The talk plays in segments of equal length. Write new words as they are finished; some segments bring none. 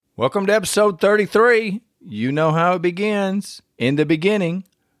Welcome to episode 33. You know how it begins. In the beginning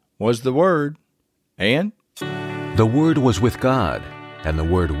was the Word, and the Word was with God, and the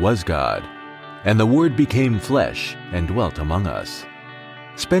Word was God, and the Word became flesh and dwelt among us.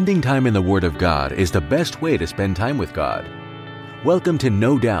 Spending time in the Word of God is the best way to spend time with God. Welcome to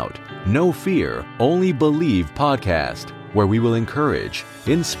No Doubt, No Fear, Only Believe podcast, where we will encourage,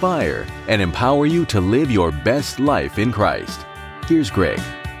 inspire, and empower you to live your best life in Christ. Here's Greg.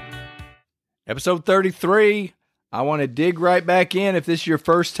 Episode 33, I want to dig right back in. If this is your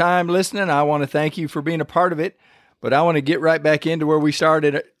first time listening, I want to thank you for being a part of it. But I want to get right back into where we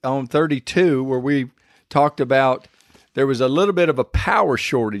started on 32, where we talked about there was a little bit of a power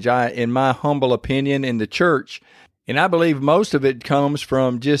shortage, in my humble opinion, in the church. And I believe most of it comes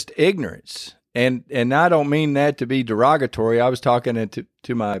from just ignorance. And I don't mean that to be derogatory. I was talking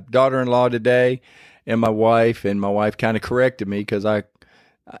to my daughter-in-law today and my wife kind of corrected me because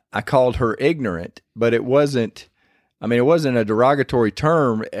I called her ignorant, but it wasn't a derogatory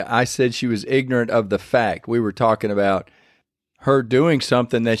term. I said she was ignorant of the fact. We were talking about her doing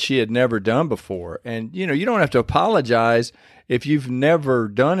something that she had never done before. And, you don't have to apologize if you've never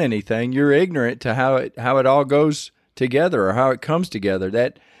done anything. You're ignorant to how it all goes together or how it comes together.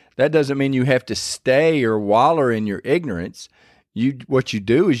 That doesn't mean you have to stay or waller in your ignorance. What you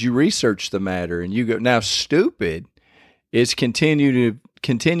do is you research the matter and you go, now stupid is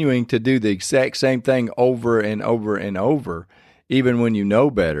continuing to do the exact same thing over and over and over, even when you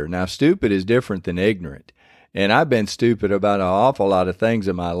know better. Now, stupid is different than ignorant. And I've been stupid about an awful lot of things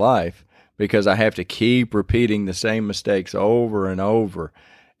in my life because I have to keep repeating the same mistakes over and over.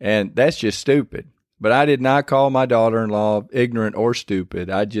 And that's just stupid. But I did not call my daughter-in-law ignorant or stupid.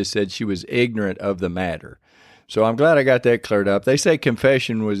 I just said she was ignorant of the matter. So I'm glad I got that cleared up. They say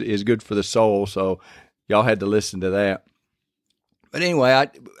confession is good for the soul, so y'all had to listen to that. But anyway,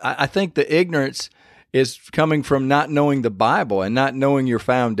 I think the ignorance is coming from not knowing the Bible and not knowing your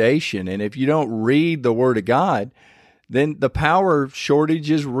foundation. And if you don't read the Word of God, then the power shortage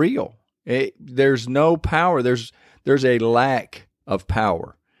is real. There's no power. There's a lack of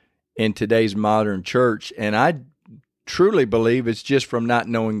power in today's modern church. And I truly believe it's just from not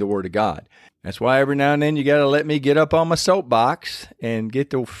knowing the Word of God. That's why every now and then you got to let me get up on my soapbox and get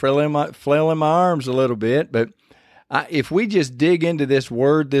to flailing my arms a little bit. But if we just dig into this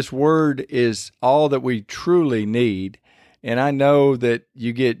word is all that we truly need. And I know that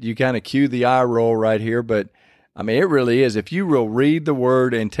you kind of cue the eye roll right here, but it really is. If you will read the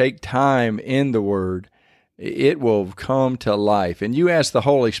word and take time in the word, it will come to life. And you ask the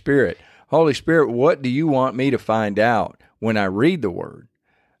Holy Spirit, what do you want me to find out when I read the word?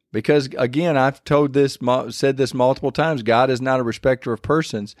 Because again, I've said this multiple times, God is not a respecter of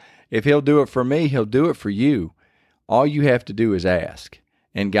persons. If he'll do it for me, he'll do it for you. All you have to do is ask,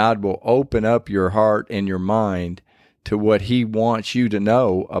 and God will open up your heart and your mind to what he wants you to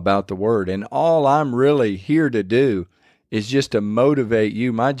know about the Word. And all I'm really here to do is just to motivate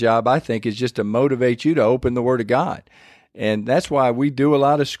you. My job, I think, is just to motivate you to open the Word of God. And that's why we do a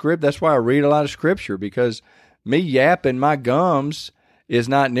lot of script. That's why I read a lot of Scripture, because me yapping my gums is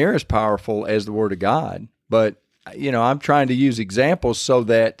not near as powerful as the Word of God. But, I'm trying to use examples so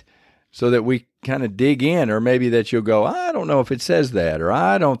that we kind of dig in, or maybe that you'll go, I don't know if it says that, or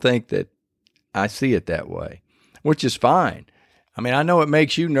I don't think that I see it that way, which is fine. I know it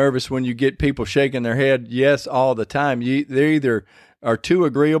makes you nervous when you get people shaking their head yes all the time. They either are too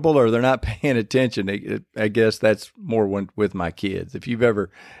agreeable or they're not paying attention. I guess that's more with my kids. If you've ever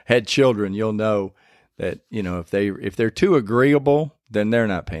had children, you'll know that, if they're too agreeable, then they're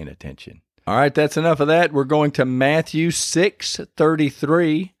not paying attention. All right, that's enough of that. We're going to Matthew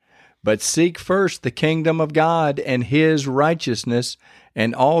 6:33. But seek first the kingdom of God and his righteousness,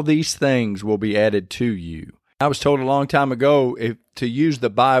 and all these things will be added to you. I was told a long time ago to use the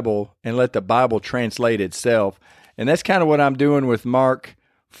Bible and let the Bible translate itself. And that's kind of what I'm doing with Mark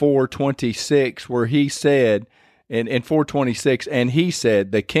 4:26, where he said, in 4:26, and he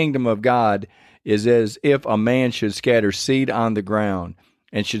said, the kingdom of God is as if a man should scatter seed on the ground,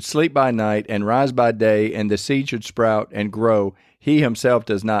 and should sleep by night and rise by day, and the seed should sprout and grow. He himself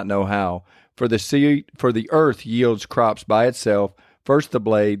does not know how. For the earth yields crops by itself, first the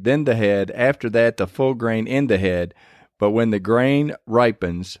blade, then the head, after that the full grain in the head. But when the grain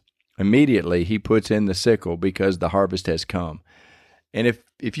ripens, immediately he puts in the sickle, because the harvest has come. And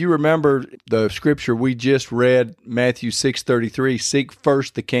if you remember the scripture we just read, Matthew 6:33, seek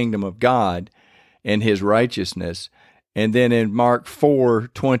first the kingdom of God and his righteousness. And then in Mark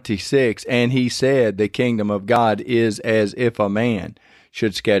 4:26, and he said, the kingdom of God is as if a man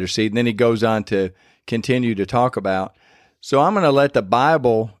should scatter seed. And then he goes on to continue to talk about. So I'm going to let the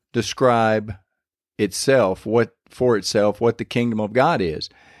Bible describe itself, what the kingdom of God is.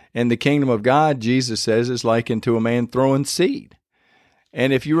 And the kingdom of God, Jesus says, is likened to a man throwing seed.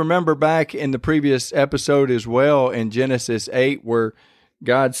 And if you remember back in the previous episode as well, in Genesis 8, where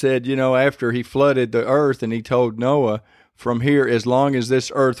God said, after he flooded the earth and he told Noah, from here, as long as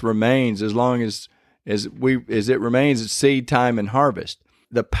this earth remains, as long as it remains, it's seed time and harvest.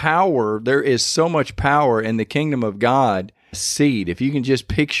 The power, there is so much power in the kingdom of God. Seed, if you can just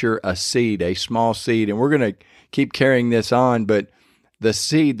picture a seed, a small seed, and we're going to keep carrying this on, but the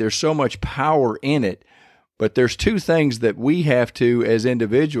seed, there's so much power in it. But there's two things that we have to, as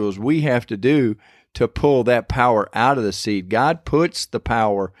individuals, we have to do to pull that power out of the seed. God puts the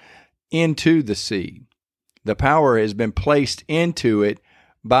power into the seed. The power has been placed into it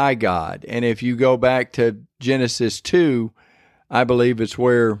by God. And if you go back to Genesis 2, I believe it's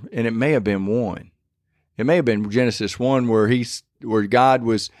where, and it may have been 1. It may have been Genesis 1 where God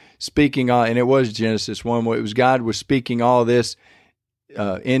was speaking, and it was Genesis 1, where it was God was speaking all this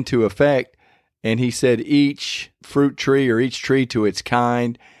into effect. And he said each fruit tree or each tree to its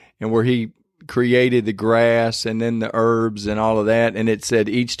kind, and where he created the grass and then the herbs and all of that, and it said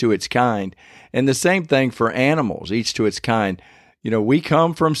each to its kind. And the same thing for animals, each to its kind. We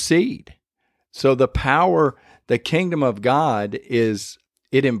come from seed. So the power, the kingdom of God it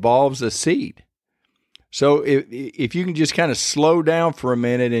involves a seed. So if you can just kind of slow down for a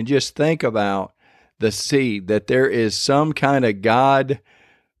minute and just think about the seed, that there is some kind of God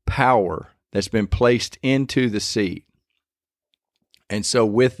power that's been placed into the seed. And so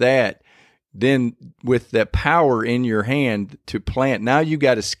with that, then with that power in your hand to plant, now you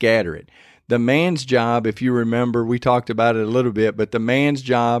got to scatter it. The man's job, if you remember, we talked about it a little bit, but the man's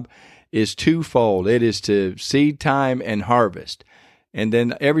job is twofold. It is to seed time and harvest. And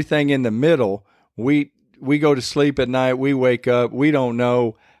then everything in the middle, we go to sleep at night, we wake up, we don't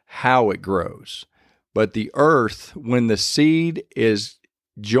know how it grows. But the earth, when the seed is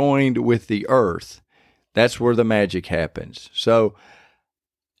joined with the earth, that's where the magic happens. So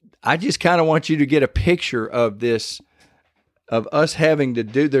I just kind of want you to get a picture of this, of us having to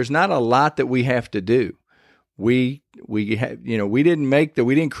do. There's not a lot that we have to do. We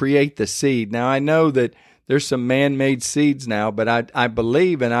didn't create the seed. Now I know that there's some man-made seeds now, but I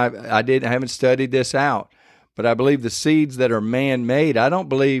believe, and I haven't studied this out, but I believe the seeds that are man-made, I don't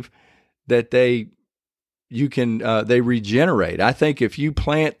believe that they regenerate. I think if you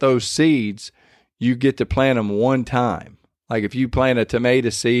plant those seeds, you get to plant them one time. Like if you plant a tomato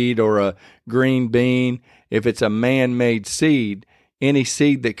seed or a green bean, if it's a man-made seed, any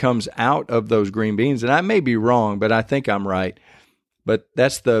seed that comes out of those green beans, and I may be wrong, but I think I'm right. But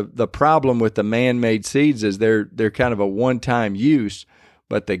that's the problem with the man-made seeds is they're kind of a one-time use.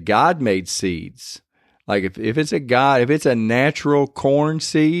 But the God-made seeds, like if it's a natural corn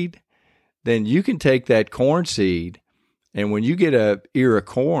seed, then you can take that corn seed, and when you get a ear of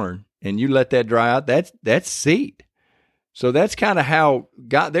corn and you let that dry out, that's seed. So that's kind of how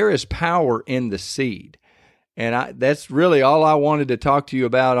there is power in the seed. And that's really all I wanted to talk to you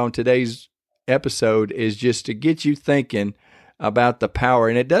about on today's episode, is just to get you thinking about the power.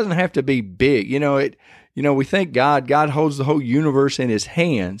 And it doesn't have to be big. We think God holds the whole universe in his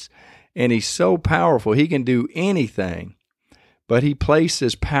hands, and he's so powerful. He can do anything, but he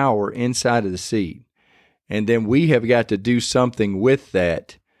places power inside of the seed. And then we have got to do something with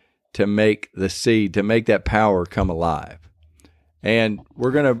that to make the seed, to make that power come alive. And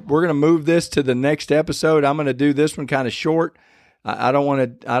we're gonna move this to the next episode. I'm gonna do this one kind of short. I don't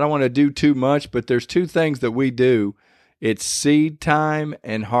want to do too much, but there's two things that we do. It's seed time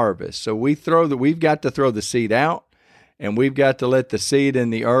and harvest. So we've got to throw the seed out, and we've got to let the seed in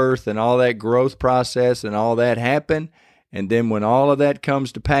the earth and all that growth process and all that happen. And then when all of that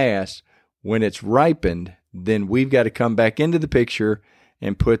comes to pass, when it's ripened, then we've got to come back into the picture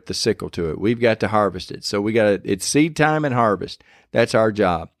and put the sickle to it. We've got to harvest it. So it's seed time and harvest. That's our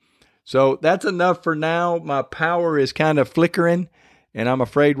job. So that's enough for now. My power is kind of flickering, and I'm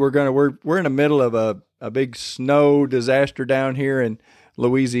afraid we're in the middle of a big snow disaster down here in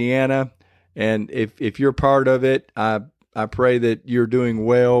Louisiana. And if you're part of it, I pray that you're doing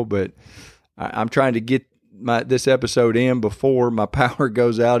well, but I'm trying to get this episode in before my power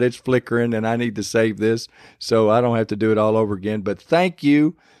goes out. It's flickering, and I need to save this so I don't have to do it all over again. But thank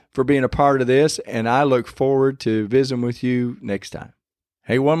you for being a part of this, and I look forward to visiting with you next time.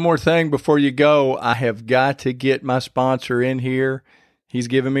 Hey, one more thing before you go. I have got to get my sponsor in here. He's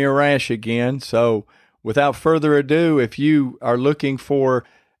giving me a rash again. So without further ado, if you are looking for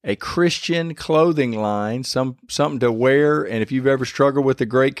a Christian clothing line, something to wear, and if you've ever struggled with the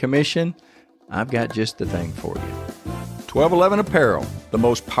Great Commission, I've got just the thing for you. 1211 Apparel, the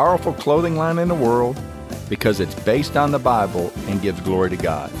most powerful clothing line in the world because it's based on the Bible and gives glory to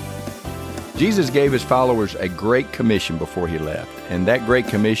God. Jesus gave his followers a great commission before he left, and that great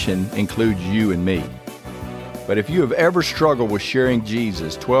commission includes you and me. But if you have ever struggled with sharing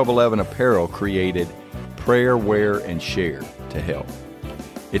Jesus, 1211 Apparel created Prayer, Wear, and Share to help.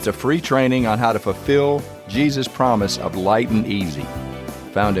 It's a free training on how to fulfill Jesus' promise of light and easy,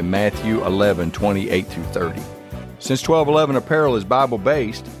 found in Matthew 11:28-30. Since 1211 Apparel is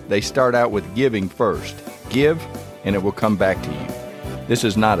Bible-based, they start out with giving first. Give, and it will come back to you. This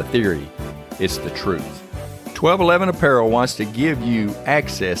is not a theory, it's the truth. 1211 Apparel wants to give you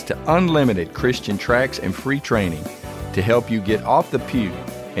access to unlimited Christian tracts and free training to help you get off the pew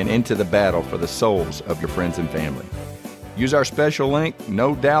and into the battle for the souls of your friends and family. Use our special link,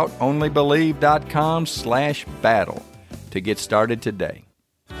 NoDoubtOnlyBelieve.com/battle to get started today.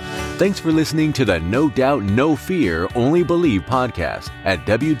 Thanks for listening to the No Doubt, No Fear, Only Believe podcast at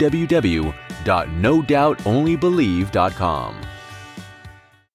www.nodoubtonlybelieve.com.